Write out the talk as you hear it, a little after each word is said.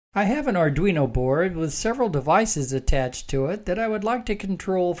I have an Arduino board with several devices attached to it that I would like to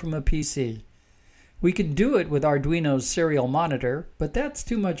control from a PC. We can do it with Arduino's serial monitor, but that's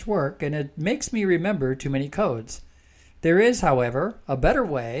too much work and it makes me remember too many codes. There is, however, a better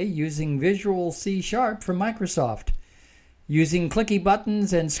way using Visual C# from Microsoft. Using clicky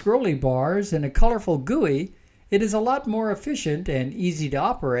buttons and scrolly bars and a colorful GUI, it is a lot more efficient and easy to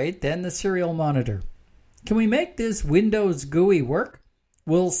operate than the serial monitor. Can we make this Windows GUI work?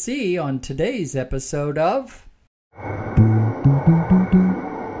 We'll see on today's episode of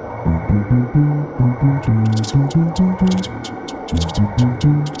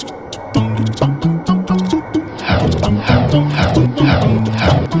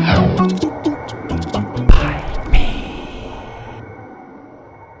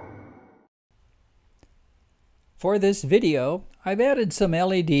For this video, I've added some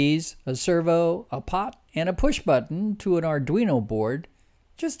LEDs, a servo, a pot, and a push button to an Arduino board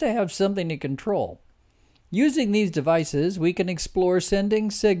just to have something to control. Using these devices, we can explore sending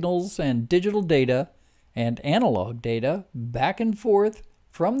signals and digital data and analog data back and forth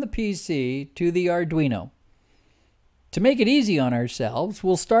from the PC to the Arduino. To make it easy on ourselves,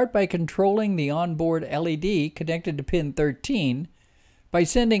 we'll start by controlling the onboard LED connected to pin 13 by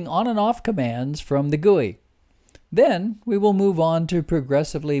sending on and off commands from the GUI. Then we will move on to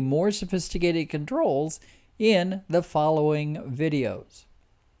progressively more sophisticated controls in the following videos.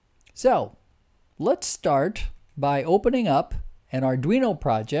 So, let's start by opening up an Arduino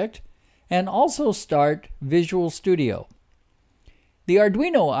project and also start Visual Studio. The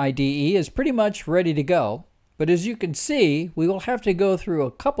Arduino IDE is pretty much ready to go, but as you can see, we will have to go through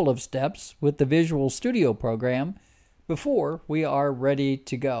a couple of steps with the Visual Studio program before we are ready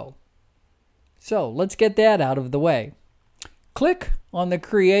to go. So, let's get that out of the way. Click on the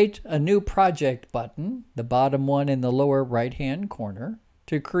Create a New Project button, the bottom one in the lower right-hand corner,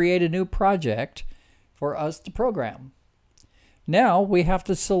 to create a new project for us to program. Now we have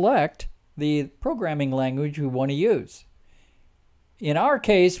to select the programming language we want to use. In our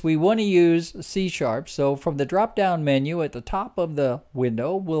case, we want to use C#, so from the drop-down menu at the top of the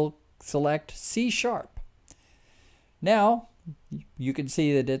window, we'll select C#. Now, you can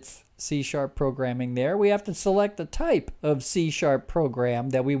see that it's C# programming there. We have to select the type of C#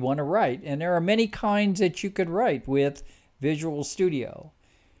 program that we want to write, and there are many kinds that you could write with Visual Studio.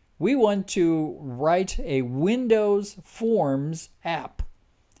 We want to write a Windows Forms app,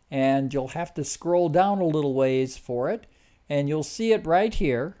 and you'll have to scroll down a little ways for it, and you'll see it right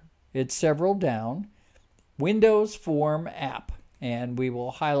here. It's several down, Windows Form app, and we will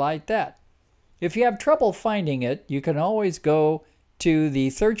highlight that. If you have trouble finding it, you can always go to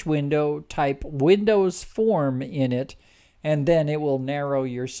the search window, type Windows Form in it, and then it will narrow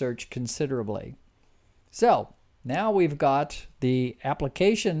your search considerably. So, now we've got the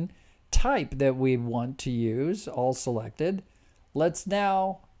application type that we want to use all selected. Let's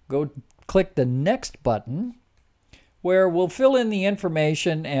now go click the Next button, where we'll fill in the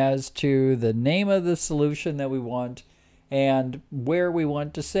information as to the name of the solution that we want and where we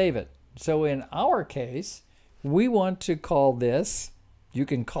want to save it. So in our case, we want to call this, you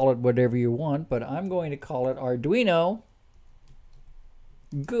can call it whatever you want, but I'm going to call it Arduino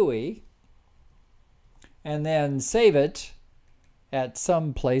GUI, and then save it at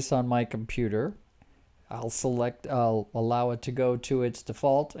some place on my computer. I'll allow it to go to its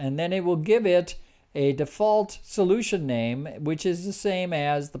default, and then it will give it a default solution name, which is the same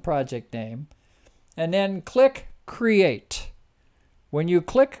as the project name. And then click Create. When you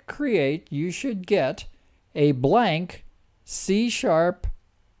click Create, you should get a blank C#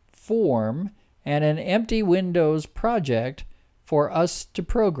 form and an empty Windows project for us to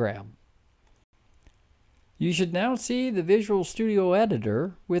program. You should now see the Visual Studio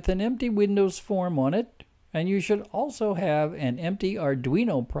Editor with an empty Windows form on it, and you should also have an empty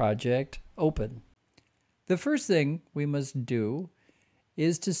Arduino project open. The first thing we must do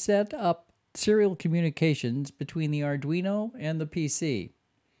is to set up serial communications between the Arduino and the PC.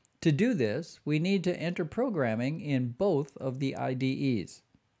 To do this, we need to enter programming in both of the IDEs.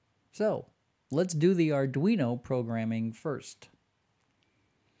 So, let's do the Arduino programming first.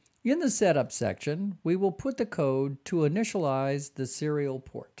 In the Setup section, we will put the code to initialize the serial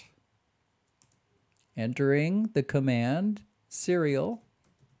port. Entering the command serial.begin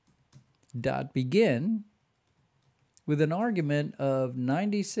with an argument of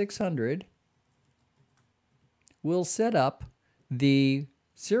 9600, we'll set up the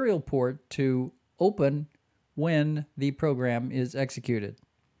serial port to open when the program is executed.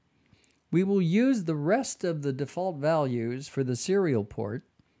 We will use the rest of the default values for the serial port,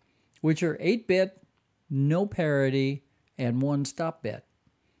 which are 8-bit, no parity, and 1 stop bit.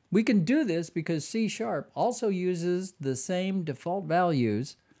 We can do this because C# also uses the same default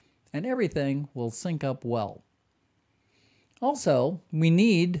values and everything will sync up well. Also, we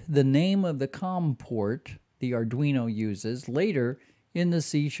need the name of the COM port the Arduino uses later in the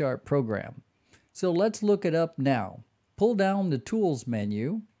C# program. So let's look it up now. Pull down the Tools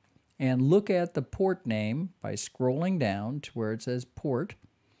menu and look at the port name by scrolling down to where it says port.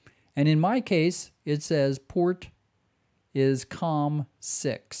 And in my case, it says port is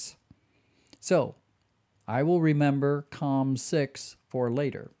COM6. So I will remember COM6 for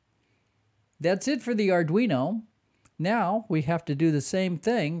later. That's it for the Arduino. Now we have to do the same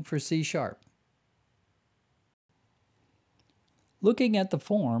thing for C#. Looking at the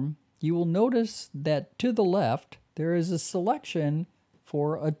form, you will notice that to the left there is a selection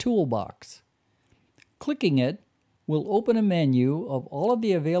for a toolbox. Clicking it will open a menu of all of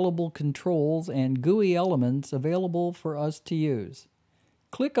the available controls and GUI elements available for us to use.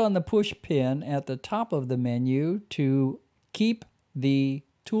 Click on the push pin at the top of the menu to keep the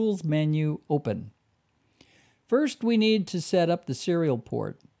Tools menu open. First, we need to set up the serial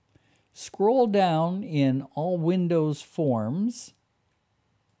port. Scroll down in All Windows Forms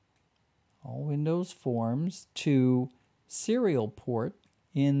to Serial Port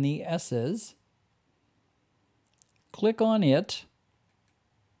in the S's. Click on it,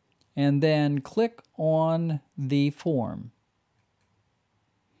 and then click on the form.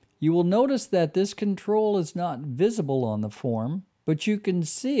 You will notice that this control is not visible on the form, but you can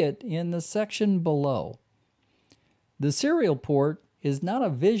see it in the section below. The serial port is not a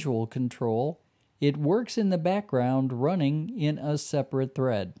visual control. It works in the background running in a separate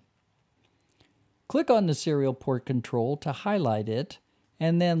thread. Click on the serial port control to highlight it,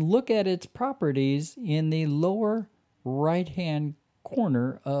 and then look at its properties in the lower right-hand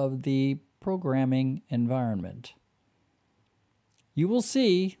corner of the programming environment. You will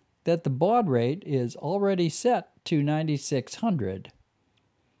see that the baud rate is already set to 9600,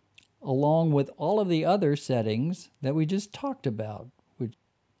 along with all of the other settings that we just talked about.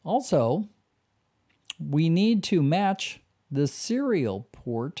 Also, we need to match the serial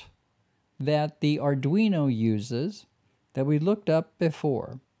port that the Arduino uses that we looked up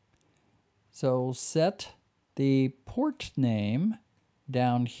before. So set the port name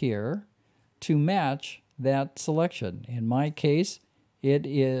down here to match that selection. In my case, it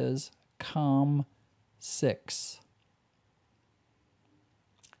is COM6.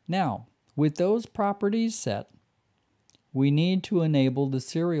 Now, with those properties set, we need to enable the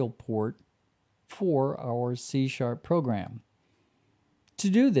serial port for our C# program. To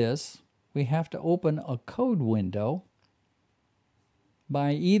do this, we have to open a code window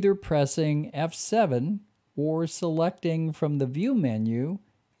by either pressing F7 or selecting from the View menu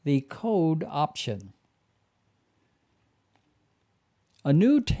the Code option. A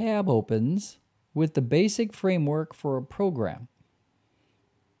new tab opens with the basic framework for a program.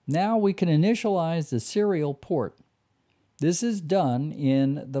 Now we can initialize the serial port. This is done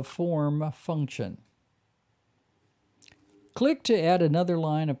in the form function. Click to add another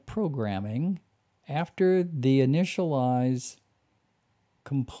line of programming after the initialize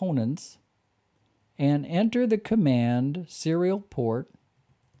components and enter the command serial port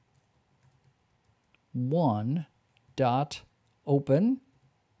 1.open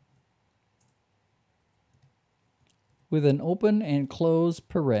with an open and close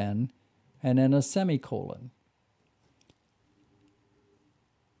paren and then a semicolon.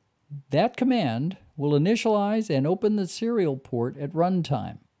 That command will initialize and open the serial port at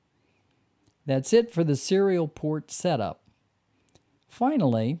runtime. That's it for the serial port setup.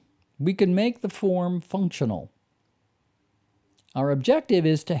 Finally, we can make the form functional. Our objective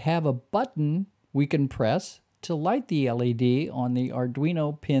is to have a button we can press to light the LED on the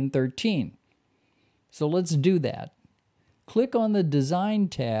Arduino pin 13. So let's do that. Click on the Design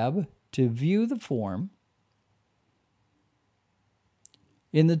tab to view the form.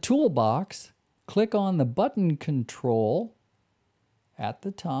 In the toolbox, click on the button control at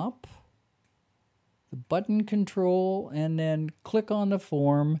the top, the button control, and then click on the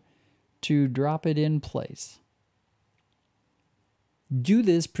form to drop it in place. Do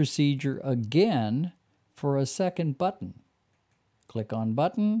this procedure again for a second button. Click on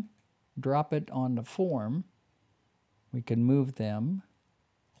button, drop it on the form. We can move them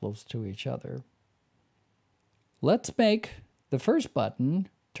close to each other. Let's make the first button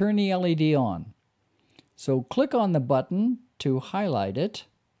turn the LED on. So click on the button to highlight it.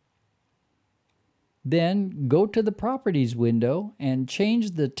 Then go to the Properties window and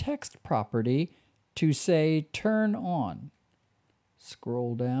change the text property to say Turn On.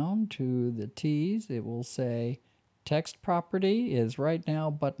 Scroll down to the T's. It will say text property is right now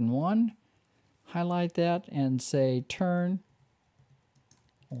button 1. Highlight that and say turn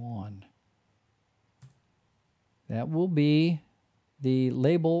on. That will be the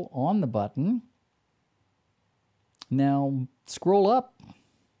label on the button. Now scroll up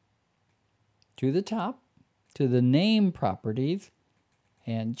to the top to the name properties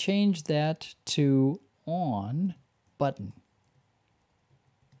and change that to on button.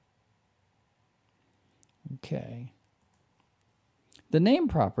 Okay. The name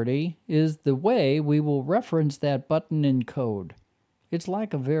property is the way we will reference that button in code. It's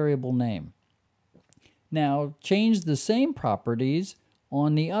like a variable name. Now change the same properties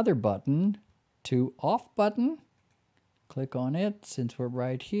on the other button to off button. Click on it since we're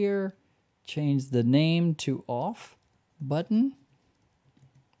right here. Change the name to off button.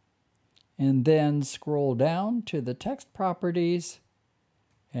 And then scroll down to the text properties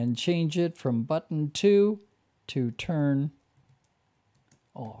and change it from button 2 to turn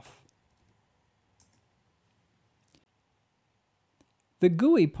off. The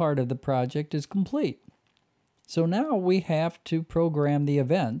GUI part of the project is complete. So now we have to program the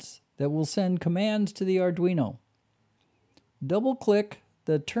events that will send commands to the Arduino. Double-click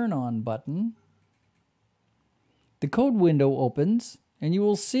the Turn On button. The code window opens, and you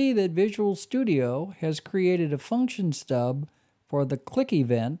will see that Visual Studio has created a function stub for the click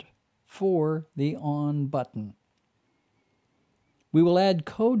event for the On button. We will add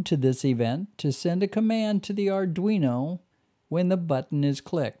code to this event to send a command to the Arduino when the button is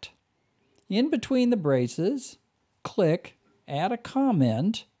clicked. In between the braces, click Add a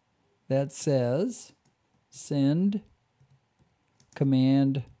comment that says send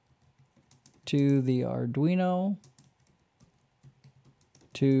command to the Arduino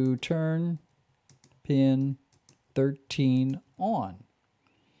to turn pin 13 on.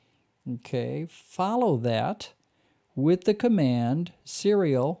 Okay, follow that with the command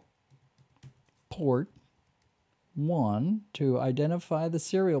serial port 1 to identify the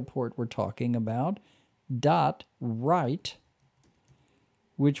serial port we're talking about, .write,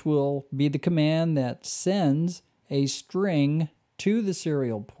 which will be the command that sends a string to the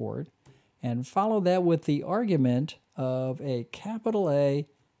serial port, and follow that with the argument of a capital A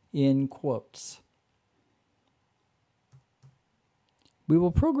in quotes. We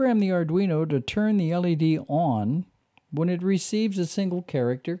will program the Arduino to turn the LED on when it receives a single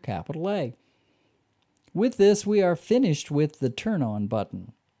character, capital A. With this, we are finished with the Turn On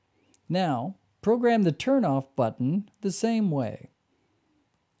button. Now, program the Turn Off button the same way.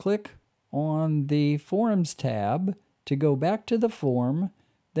 Click on the Forms tab to go back to the form,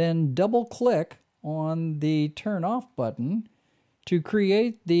 then double-click on the Turn Off button to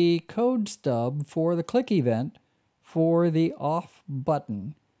create the code stub for the click event for the Off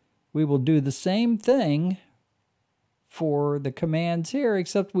button. We will do the same thing for the commands here,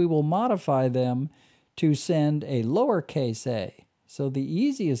 except we will modify them to send a lowercase a. So the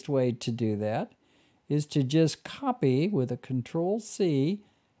easiest way to do that is to just copy with a Control-C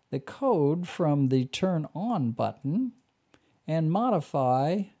the code from the Turn On button and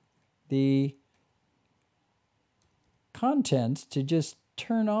modify the contents to just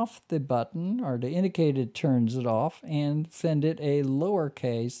turn off the button, or to indicate it turns it off, and send it a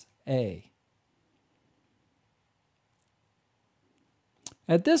lowercase a.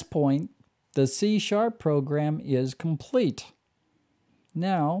 At this point, the C# program is complete.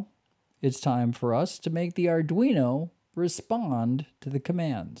 Now, it's time for us to make the Arduino respond to the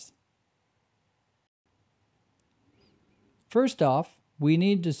commands. First off, we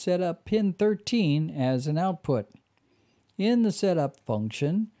need to set up pin 13 as an output. In the setup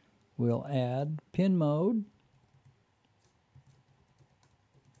function, we'll add pin mode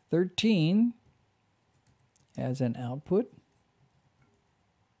 13 as an output,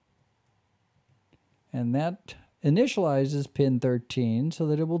 and that initializes pin 13 so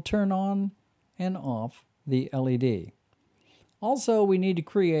that it will turn on and off the LED. Also, we need to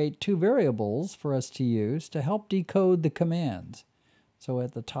create two variables for us to use to help decode the commands. So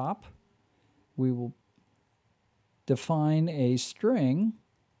at the top, we will define a string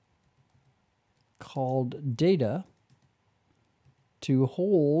called data to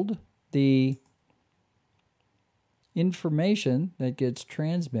hold the information that gets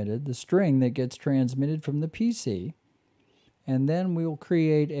transmitted, the string that gets transmitted from the PC, and then we'll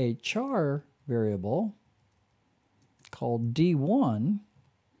create a char variable called D1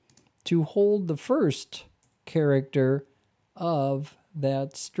 to hold the first character of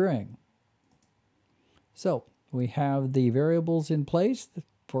that string. So we have the variables in place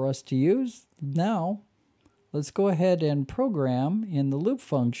for us to use. Now let's go ahead and program in the loop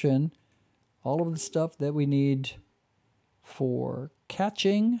function all of the stuff that we need for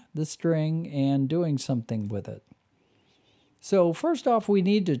catching the string and doing something with it. So first off, we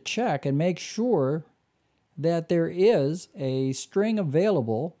need to check and make sure that there is a string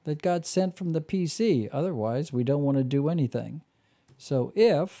available that got sent from the PC. Otherwise, we don't want to do anything. So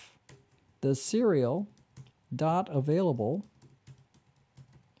if the serial.available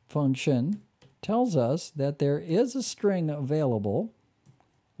function tells us that there is a string available,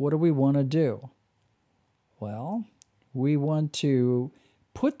 what do we want to do? Well, we want to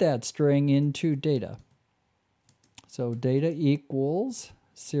put that string into data. So data equals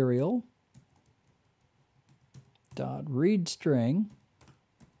serial dot read string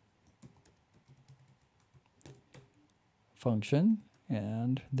function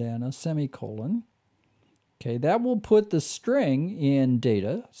and then a semicolon. Okay, that will put the string in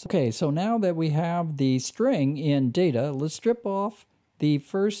data. Okay, so now that we have the string in data, let's strip off the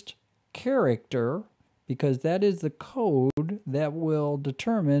first character because that is the code that will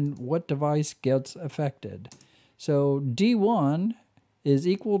determine what device gets affected. So D1 is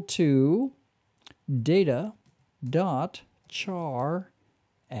equal to data dot char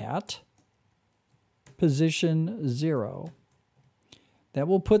at position 0. That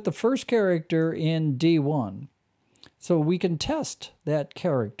will put the first character in D1. So we can test that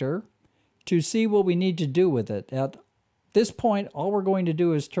character to see what we need to do with it. At this point, all we're going to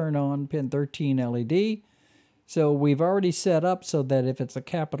do is turn on pin 13 LED. So we've already set up so that if it's a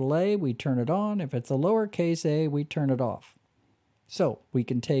capital A, we turn it on. If it's a lowercase a, we turn it off. So we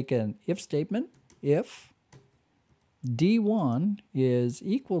can take an if statement. If D1 is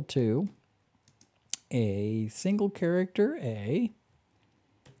equal to a single character A,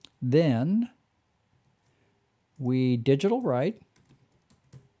 then we digital write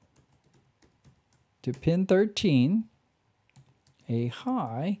to pin 13 a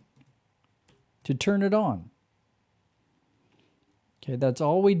high to turn it on. Okay, that's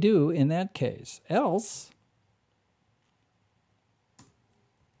all we do in that case. Else,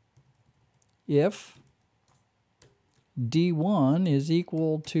 if D1 is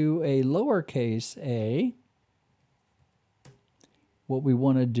equal to a lowercase a, what we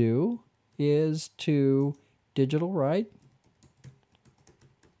want to do is to digital write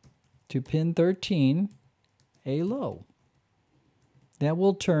to pin 13 a low. That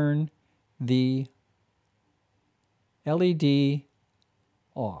will turn the LED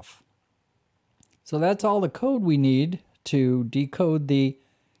off. So that's all the code we need to decode the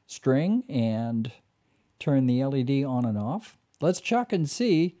string and turn the LED on and off. Let's check and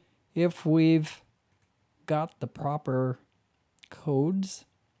see if we've got the proper codes.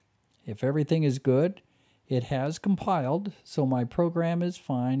 If everything is good, it has compiled, so my program is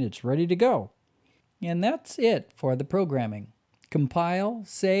fine. It's ready to go. And that's it for the programming. Compile,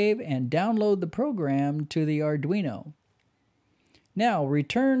 save, and download the program to the Arduino. Now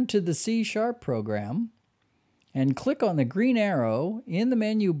return to the C# program and click on the green arrow in the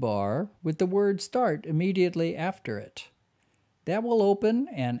menu bar with the word Start immediately after it. That will open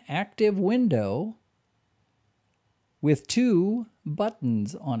an active window with 2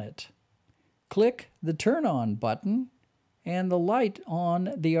 buttons on it. Click the Turn On button and the light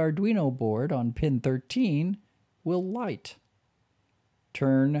on the Arduino board on pin 13 will light.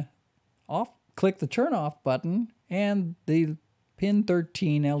 Turn off, click the Turn Off button and the pin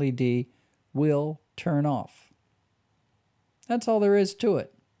 13 LED will turn off. That's all there is to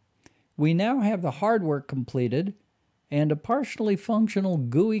it. We now have the hard work completed and a partially functional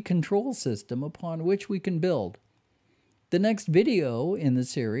GUI control system upon which we can build. The next video in the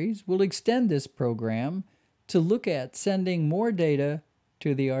series will extend this program to look at sending more data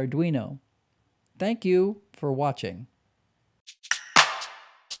to the Arduino. Thank you for watching.